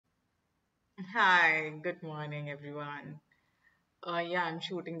Hi, good morning, everyone. Yeah, I'm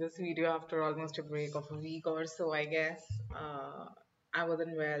shooting this video after almost a break of a week or so, I guess. I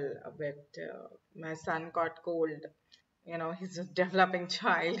wasn't well a bit. My son caught cold. He's a developing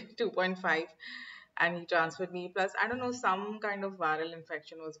child, 2.5, and he transferred me. Plus, I don't know, some kind of viral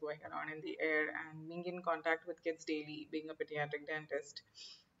infection was going around in the air, and being in contact with kids daily, being a pediatric dentist.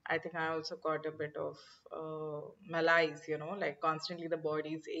 I think I also got a bit of malaise, like constantly the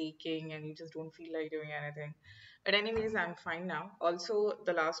body's aching and you just don't feel like doing anything. But anyways, I'm fine now. Also,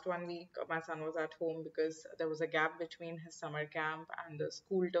 the last 1 week, my son was at home because there was a gap between his summer camp and the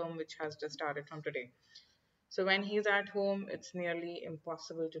school term, which has just started from today. So when he's at home, it's nearly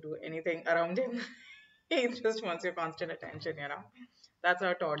impossible to do anything around him. He just wants your constant attention. That's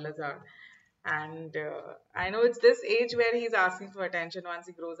how toddlers are. And I know it's this age where he's asking for attention. Once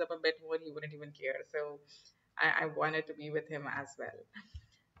he grows up a bit more, he wouldn't even care. So I wanted to be with him as well.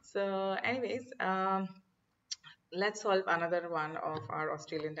 So, anyways, let's solve another one of our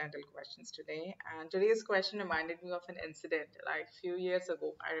Australian dental questions today. And today's question reminded me of an incident like a few years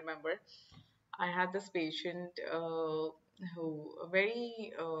ago. I remember I had this patient who, a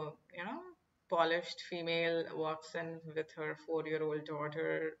very, polished female, walks in with her 4-year-old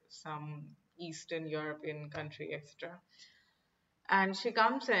daughter, some Eastern European country, etc. And she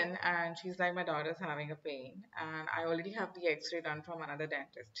comes in and she's like, my daughter's having a pain, and I already have the x-ray done from another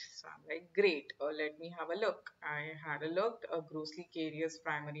dentist. So I'm like, great, let me have a look. I had a look, a grossly carious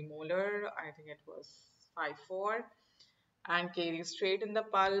primary molar, I think it was 5-4, and caries straight in the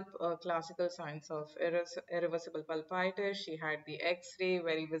pulp, classical signs of irreversible pulpitis. She had the x-ray,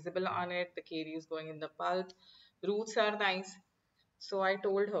 very visible on it, the caries going in the pulp. Roots are nice. So I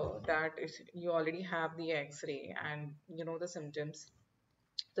told her that if you already have the x-ray and you know the symptoms,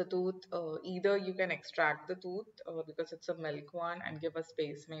 the tooth, either you can extract the tooth because it's a milk one and give a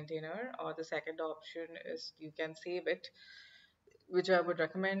space maintainer, or the second option is you can save it, which I would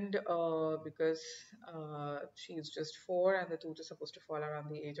recommend because she's just 4 and the tooth is supposed to fall around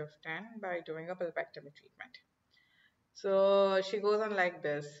the age of 10 by doing a pulpectomy treatment. So she goes on like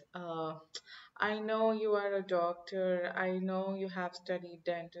this. I know you are a doctor. I know you have studied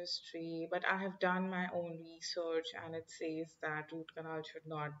dentistry, but I have done my own research and it says that root canal should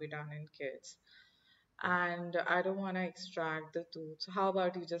not be done in kids. And I don't want to extract the tooth. So how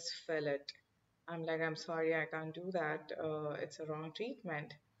about you just fill it? I'm like, I'm sorry, I can't do that. It's a wrong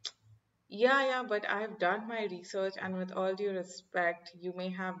treatment. Yeah, yeah, but I've done my research, and with all due respect, you may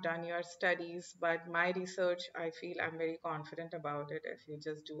have done your studies, but my research, I feel I'm very confident about it. If you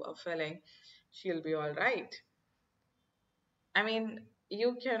just do a filling, she'll be all right. I mean,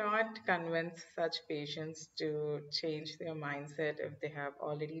 you cannot convince such patients to change their mindset if they have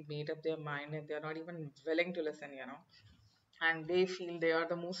already made up their mind and they're not even willing to listen. And they feel they are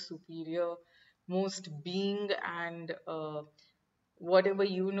the most superior, most being, and whatever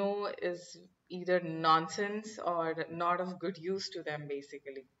you know is either nonsense or not of good use to them,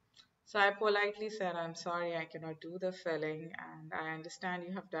 basically. So I politely said, I'm sorry, I cannot do the filling, and I understand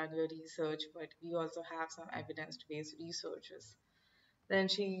you have done your research, but we also have some evidence based researches. Then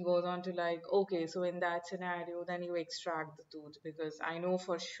she goes on to like, okay, so in that scenario, then you extract the tooth because I know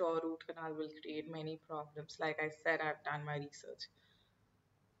for sure root canal will create many problems. Like I said, I've done my research.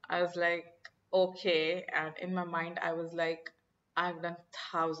 I was like, okay. And in my mind, I was like, I've done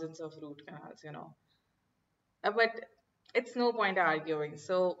thousands of root canals. But it's no point arguing.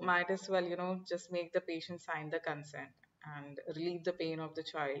 So might as well, just make the patient sign the consent and relieve the pain of the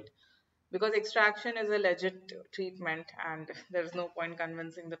child. Because extraction is a legit treatment, and there's no point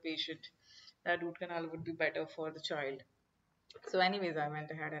convincing the patient that root canal would be better for the child. So, anyways, I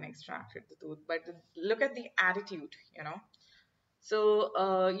went ahead and extracted the tooth. But look at the attitude.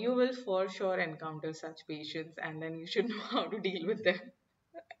 So you will for sure encounter such patients, and then you should know how to deal with them.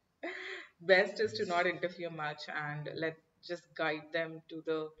 Best is to not interfere much and let just guide them to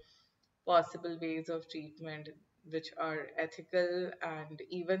the possible ways of treatment which are ethical. And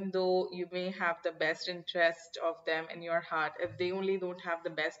even though you may have the best interest of them in your heart, if they only don't have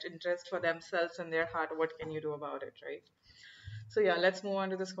the best interest for themselves in their heart, what can you do about it, right? So yeah, let's move on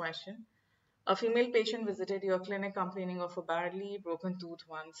to this question. A female patient visited your clinic complaining of a badly broken tooth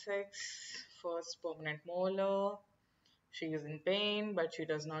 1/6, first permanent molar. She is in pain, but she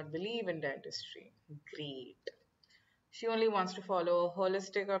does not believe in dentistry. Great. She only wants to follow a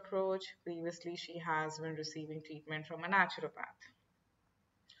holistic approach. Previously, she has been receiving treatment from a naturopath.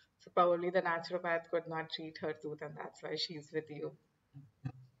 So, probably the naturopath could not treat her tooth, and that's why she's with you.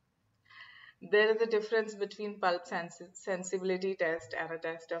 There is a difference between pulp sensibility test and a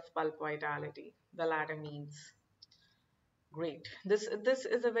test of pulp vitality. The latter means Great. This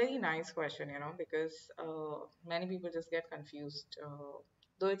is a very nice question, because many people just get confused.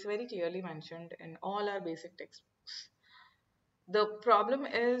 Though it's very clearly mentioned in all our basic textbooks. The problem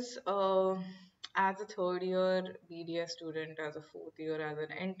is, as a third year BDS student, as a fourth year, as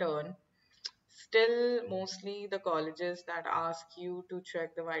an intern, still mostly the colleges that ask you to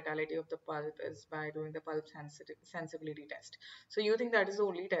check the vitality of the pulp is by doing the pulp sensibility test. So you think that is the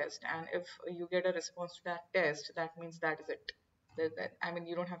only test, and if you get a response to that test, that means that is it. I mean,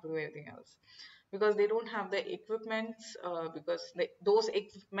 you don't have to do anything else because they don't have the equipments. Because those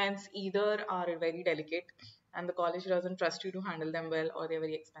equipments either are very delicate and the college doesn't trust you to handle them well, or they're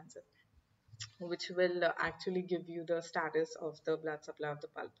very expensive, which will actually give you the status of the blood supply of the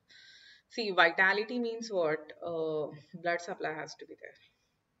pulp. See, vitality means what? Blood supply has to be there.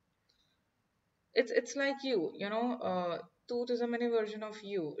 It's like tooth is a mini version of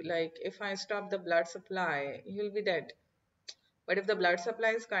you. Like if I stop the blood supply, you'll be dead. But if the blood supply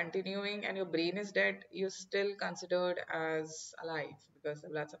is continuing and your brain is dead, you're still considered as alive because the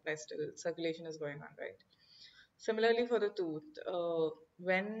blood supply is still circulation is going on, right? Similarly for the tooth,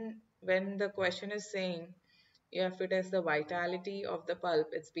 when the question is saying you have to test the vitality of the pulp,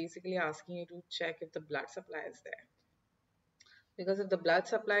 it's basically asking you to check if the blood supply is there. Because if the blood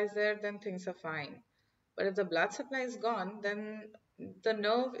supply is there, then things are fine. But if the blood supply is gone, then the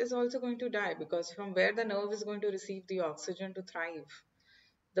nerve is also going to die, because from where the nerve is going to receive the oxygen to thrive?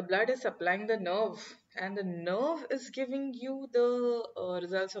 The blood is supplying the nerve, and the nerve is giving you the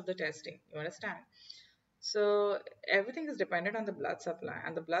results of the testing. You understand? So everything is dependent on the blood supply,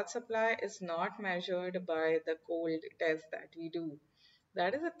 and the blood supply is not measured by the cold test that we do.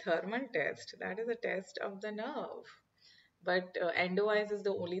 That is a thermal test. That is a test of the nerve. But endo-eyes is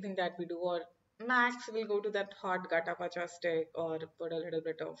the only thing that we do, or max we'll go to that hot gata pacha stick or put a little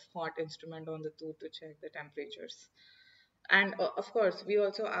bit of hot instrument on the tooth to check the temperatures. And of course, we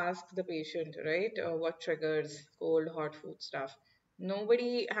also ask the patient, right, what triggers cold, hot food stuff.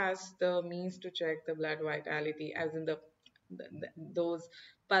 Nobody has the means to check the blood vitality, as in those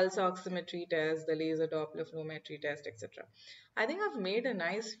pulse oximetry tests, the laser Doppler flowmetry test, etc. I think I've made a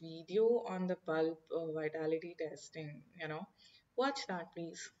nice video on the pulp vitality testing. Watch that,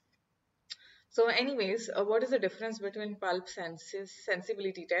 please. So, anyways, what is the difference between pulp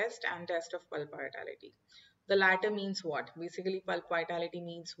sensibility test and test of pulp vitality? The latter means what? Basically, pulp vitality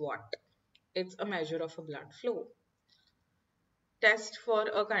means what? It's a measure of a blood flow. Test for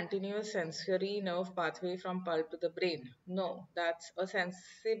a continuous sensory nerve pathway from pulp to the brain. No, that's a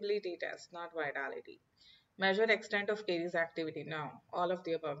sensibility test, not vitality. Measure extent of caries activity. No, all of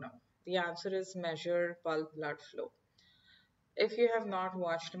the above. No. The answer is measure pulp blood flow. If you have not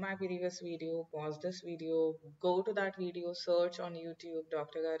watched my previous video, pause this video, go to that video, search on YouTube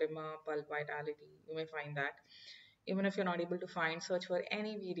Dr. Garima Pulp Vitality. You may find that. Even if you're not able to find, search for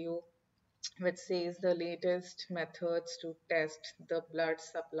any video which says the latest methods to test the blood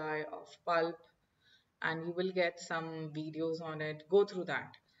supply of pulp, and you will get some videos on it. Go through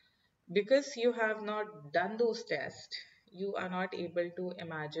that. Because you have not done those tests, you are not able to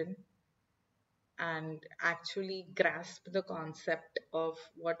imagine and actually grasp the concept of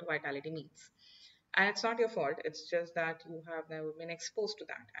what vitality means. And it's not your fault, it's just that you have never been exposed to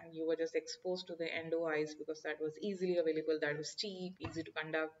that, and you were just exposed to the endo eyes because that was easily available, that was cheap, easy to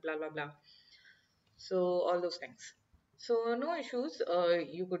conduct, blah blah blah. So all those things. So no issues.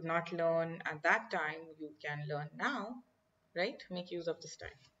 You could not learn at that time, you can learn now, right? Make use of this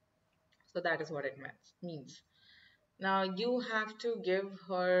time. So that is what it means. Now you have to give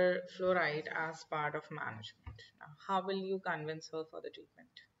her fluoride as part of management. Now, how will you convince her for the treatment?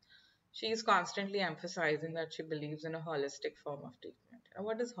 She is constantly emphasizing that she believes in a holistic form of treatment. And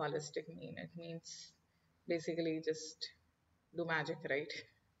what does holistic mean? It means basically just do magic, right?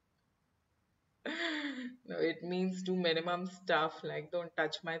 No, it means do minimum stuff like don't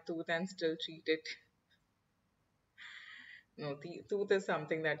touch my tooth and still treat it. No, the tooth is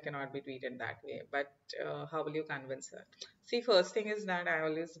something that cannot be treated that way. But how will you convince her? See, first thing is that I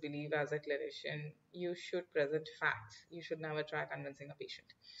always believe as a clinician, you should present facts. You should never try convincing a patient.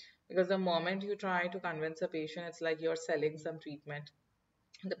 Because the moment you try to convince a patient, it's like you're selling some treatment.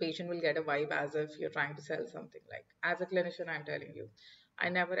 The patient will get a vibe as if you're trying to sell something. Like, as a clinician, I'm telling you, I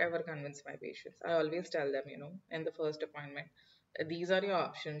never ever convince my patients. I always tell them, in the first appointment, these are your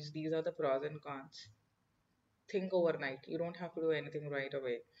options, these are the pros and cons. Think overnight. You don't have to do anything right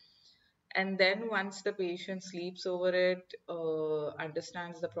away. And then once the patient sleeps over it,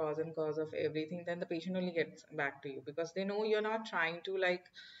 understands the pros and cons of everything, then the patient only gets back to you, because they know you're not trying to like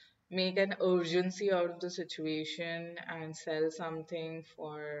make an urgency out of the situation and sell something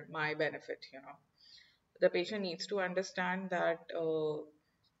for my benefit. The patient needs to understand that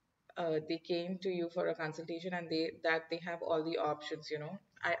they came to you for a consultation and they have all the options,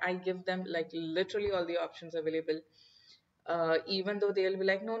 I give them like literally all the options available. Even though they'll be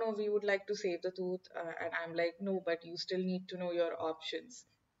like, no, no, we would like to save the tooth, and I'm like, no, but you still need to know your options.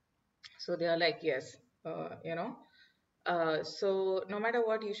 So they are like, yes, so no matter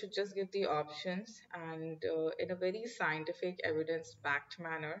what, you should just give the options, and in a very scientific, evidence-backed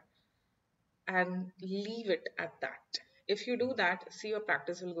manner, and leave it at that. If you do that, see, your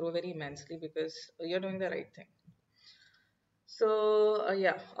practice will grow very immensely because you're doing the right thing. So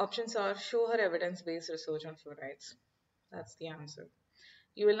yeah, options are: show her evidence-based research on fluorides. That's the answer.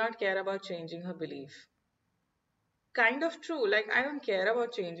 You will not care about changing her belief. Kind of true. Like, I don't care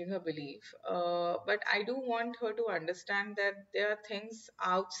about changing her belief, but I do want her to understand that there are things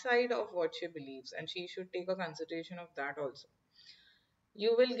outside of what she believes, and she should take a consideration of that also.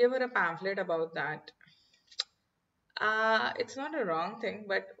 You will give her a pamphlet about that. It's not a wrong thing,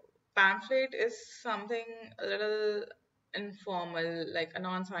 but pamphlet is something a little informal, like a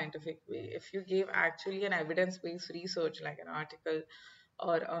non-scientific way. If you give actually an evidence-based research, like an article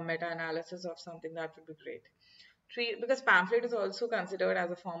or a meta-analysis of something, that would be great. Because pamphlet is also considered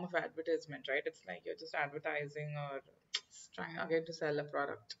as a form of advertisement, right? It's like you're just advertising or trying again to sell a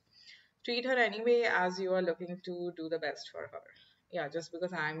product. Treat her anyway as you are looking to do the best for her. Yeah, just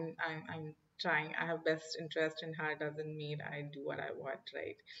because I'm trying, I have best interest in her doesn't mean I do what I want,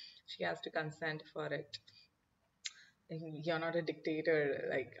 right? She has to consent for it. And you're not a dictator,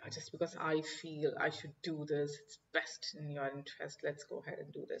 like just because I feel I should do this, it's best in your interest, let's go ahead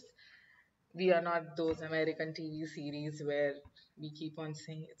and do this. We are not those American TV series where we keep on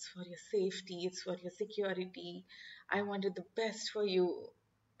saying it's for your safety, it's for your security, I wanted the best for you.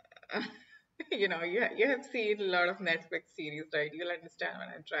 You have seen a lot of Netflix series, right? You'll understand what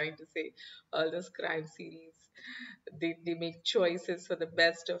I'm trying to say. All those crime series, they make choices for the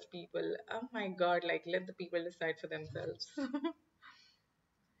best of people. Oh my God, like let the people decide for themselves.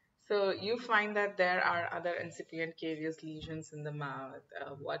 So you find that there are other incipient carious lesions in the mouth.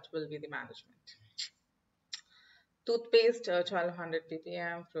 What will be the management? Toothpaste, 1200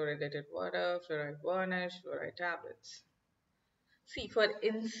 ppm, fluoridated water, fluoride varnish, fluoride tablets. See, for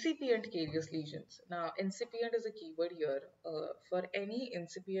incipient carious lesions, now incipient is a keyword here. For any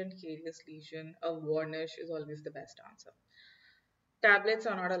incipient carious lesion, a varnish is always the best answer. Tablets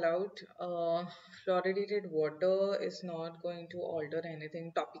are not allowed. Fluoridated water is not going to alter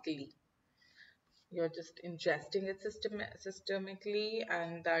anything topically. You're just ingesting it systemically,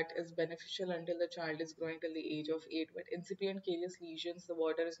 and that is beneficial until the child is growing till the age of 8. But incipient carious lesions, the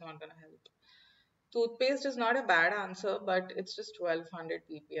water is not going to help. Toothpaste is not a bad answer, but it's just 1200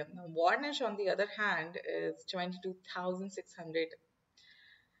 ppm. Now, varnish, on the other hand, is 22,600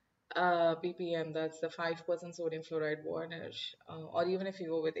 ppm. That's the 5% sodium fluoride varnish. Or even if you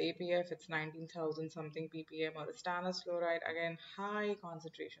go with APF, it's 19,000 something ppm, or the stannous fluoride, again, high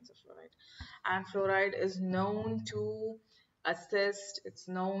concentrations of fluoride. And fluoride is known to assist, it's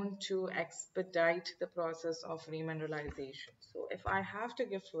known to expedite the process of remineralization. So if I have to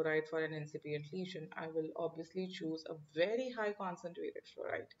give fluoride for an incipient lesion, I will obviously choose a very high concentrated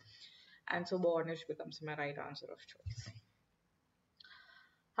fluoride. And so varnish becomes my right answer of choice.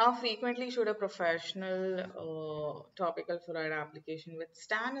 How frequently should a professional topical fluoride application with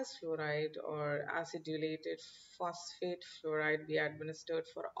stannous fluoride or acidulated phosphate fluoride be administered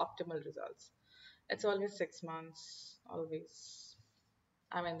for optimal results? It's always 6 months, always.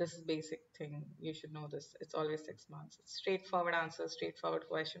 I mean, this is basic thing. You should know this. It's always 6 months. It's straightforward answer, straightforward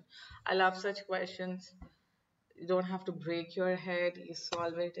question. I love such questions. You don't have to break your head. You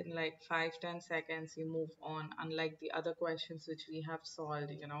solve it in like 5-10 seconds. You move on. Unlike the other questions which we have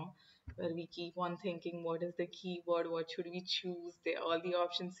solved, where we keep on thinking, what is the keyword? What should we choose? All the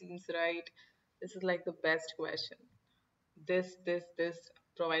options seems right. This is like the best question. This,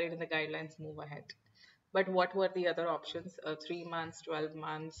 provided in the guidelines, move ahead. But what were the other options? 3 months, 12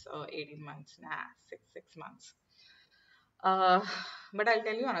 months, 18 months? Nah, six months. Uh, but I'll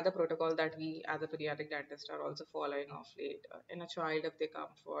tell you another protocol that we as a pediatric dentist are also following off late. In a child, if they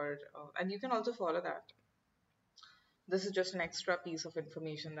come for, and you can also follow that. This is just an extra piece of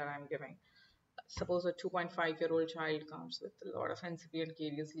information that I'm giving. Suppose a 2.5-year-old child comes with a lot of incipient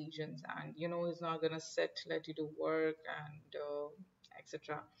carious lesions, and he's not gonna sit, let you do work, and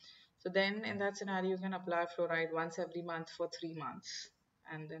etc. So then, in that scenario, you can apply fluoride once every month for 3 months,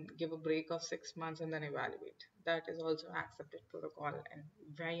 and then give a break of 6 months, and then evaluate. That is also accepted protocol in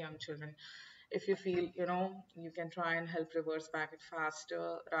very young children. If you feel you can try and help reverse back it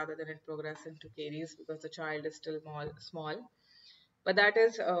faster rather than it progress into caries because the child is still small. But that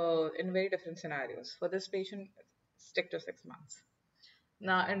is in very different scenarios. For this patient, stick to 6 months.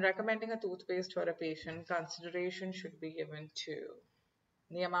 Now, in recommending a toothpaste for a patient, consideration should be given to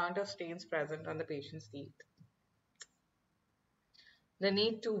the amount of stains present on the patient's teeth, the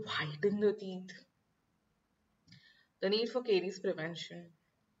need to whiten the teeth, the need for caries prevention,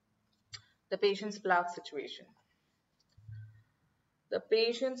 the patient's plaque situation. The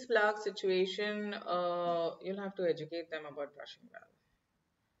patient's plaque situation, you'll have to educate them about brushing well.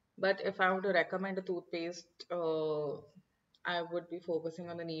 But if I were to recommend a toothpaste, I would be focusing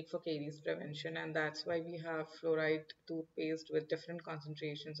on the need for caries prevention, and that's why we have fluoride toothpaste with different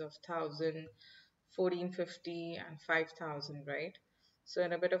concentrations of 1000, 1450, and 5000, right? So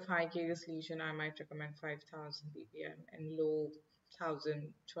in a bit of high caries lesion, I might recommend 5000 ppm, and low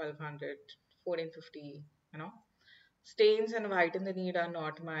 1000, 1200, 1450, you know. Stains and whiten the need are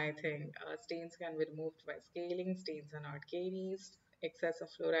not my thing. Stains can be removed by scaling. Stains are not caries. Excess of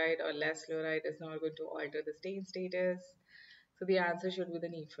fluoride or less fluoride is not going to alter the stain status. So the answer should be the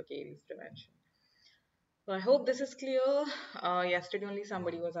need for caries prevention. So I hope this is clear. Yesterday only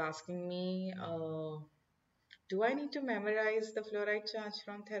somebody was asking me, do I need to memorize the fluoride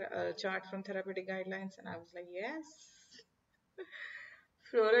chart from therapeutic guidelines? And I was like, yes.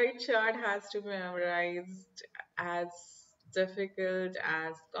 Fluoride chart has to be memorized, as difficult,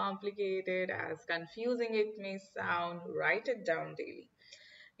 as complicated, as confusing it may sound. Write it down daily.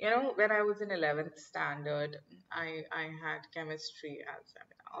 You know, when I was in 11th standard, I had chemistry as, I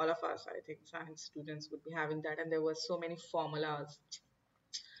mean, all of us, I think, science students would be having that, and there were so many formulas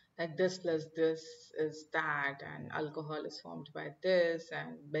like this plus this is that, and alcohol is formed by this,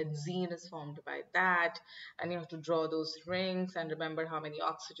 and benzene is formed by that, and you have to draw those rings and remember how many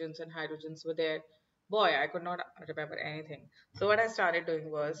oxygens and hydrogens were there. Boy, I could not remember anything. So what I started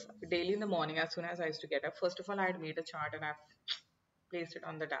doing was daily in the morning, as soon as I used to get up, first of all, I had made a chart and I placed it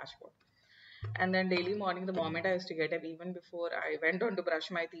on the dashboard. And then daily morning, the moment I used to get up, even before I went on to brush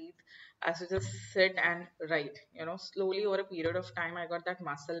my teeth, I used to just sit and write. You know, slowly over a period of time, I got that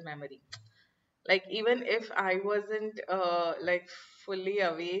muscle memory. Like even if I wasn't like fully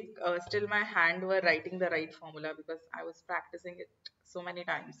awake, still my hand were writing the right formula because I was practicing it so many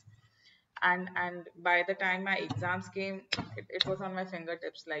times. And by the time my exams came, it was on my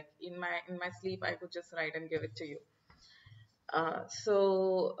fingertips. Like in my sleep, I could just write and give it to you.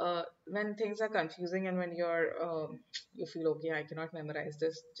 So when things are confusing and when you feel okay, I cannot memorize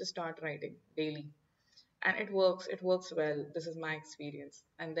this, just start writing daily, and it works well. This is my experience,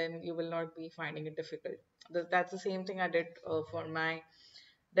 and then you will not be finding it difficult. That's the same thing I did for my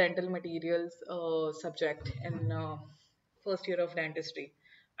dental materials subject in first year of dentistry.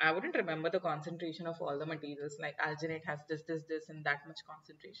 I wouldn't remember the concentration of all the materials, like alginate has this and that much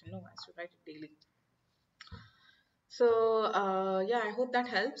concentration. No, I should write it daily. So, yeah, I hope that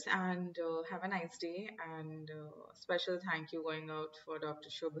helps, and have a nice day. And special thank you going out for Dr.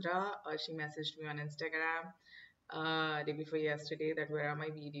 Shubhra. She messaged me on Instagram day before yesterday that where are my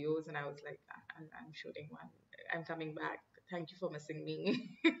videos, and I was like, I'm shooting one. I'm coming back. Thank you for missing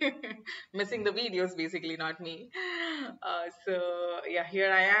me. Missing the videos, basically, not me. So, yeah, here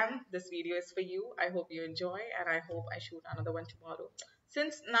I am. This video is for you. I hope you enjoy, and I hope I shoot another one tomorrow.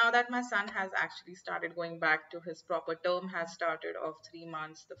 Since now that my son has actually started going back to his proper term, has started of 3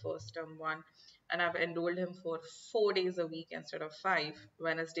 months, the first term one, and I've enrolled him for 4 days a week instead of five,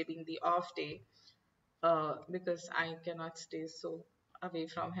 Wednesday being the off day, because I cannot stay so away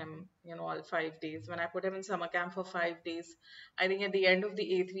from him, all 5 days. When I put him in summer camp for 5 days, I think at the end of the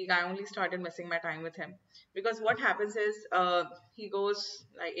eighth week, I only started missing my time with him. Because what happens is, he goes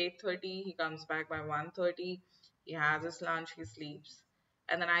like 8:30, he comes back by 1:30, he has his lunch, he sleeps.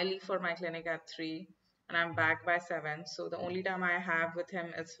 And then I leave for my clinic at 3, and I'm back by 7. So the only time I have with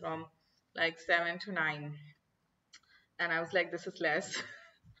him is from like 7 to 9. And I was like, this is less.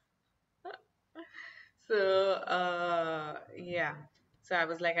 So yeah. So I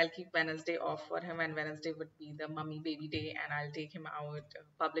was like, I'll keep Wednesday off for him, and Wednesday would be the mummy baby day, and I'll take him out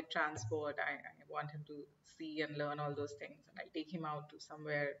public transport. I want him to see and learn all those things, and I'll take him out to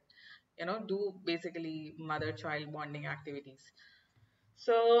somewhere, do basically mother-child bonding activities.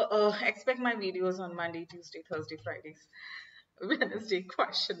 So expect my videos on Monday, Tuesday, Thursday, Fridays, Wednesday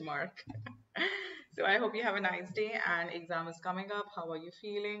question mark. So I hope you have a nice day, and exam is coming up. How are you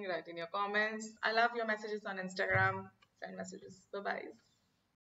feeling? Write in your comments. I love your messages on Instagram. Send messages. Bye bye.